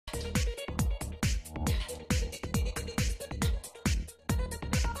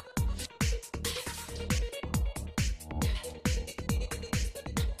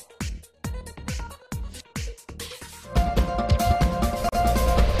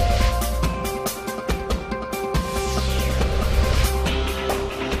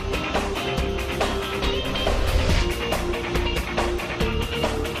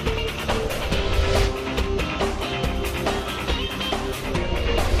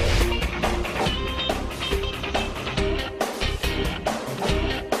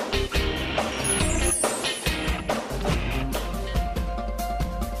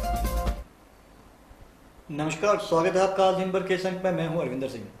नमस्कार, स्वागत है आपका आज दिन भर के संग में। मैं हूं अरविंदर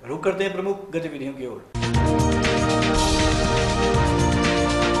सिंह। रुक करते हैं प्रमुख गतिविधियों की ओर।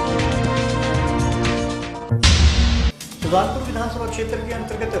 सुल्तानपुर विधानसभा क्षेत्र के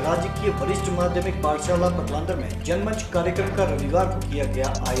अंतर्गत राजकीय वरिष्ठ माध्यमिक पाठशाला पटलांदर में जनमंच कार्यक्रम का रविवार को किया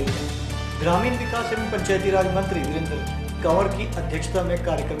गया आयोजन। ग्रामीण विकास एवं पंचायती राज मंत्री वीरेंद्र कंवर की अध्यक्षता में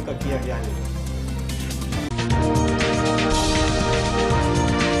कार्यक्रम का किया गया आयोजन।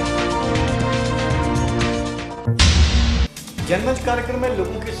 जनमंच कार्यक्रम में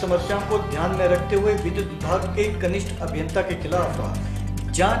लोगों की समस्याओं को ध्यान में रखते हुए विद्युत विभाग के कनिष्ठ अभियंता के खिलाफ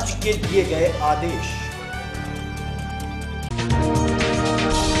जांच के दिए गए आदेश।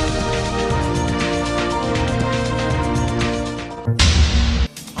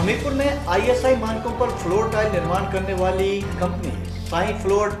 हमीरपुर में आईएसआई मानकों पर फ्लोर टाइल निर्माण करने वाली कंपनी साई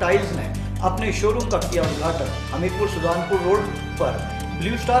फ्लोर टाइल्स ने अपने शोरूम का किया उद्घाटन। हमीरपुर सुल्तानपुर रोड पर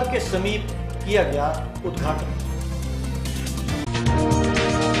ब्लू स्टार के समीप किया गया उद्घाटन।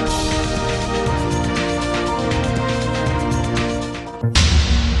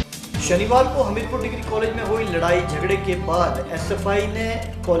 शनिवार को हमीरपुर डिग्री कॉलेज में हुई लड़ाई झगड़े के बाद एसएफआई ने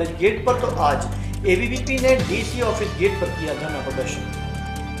कॉलेज गेट पर तो आज एबीवीपी ने डीसी ऑफिस गेट पर किया धरना प्रदर्शन।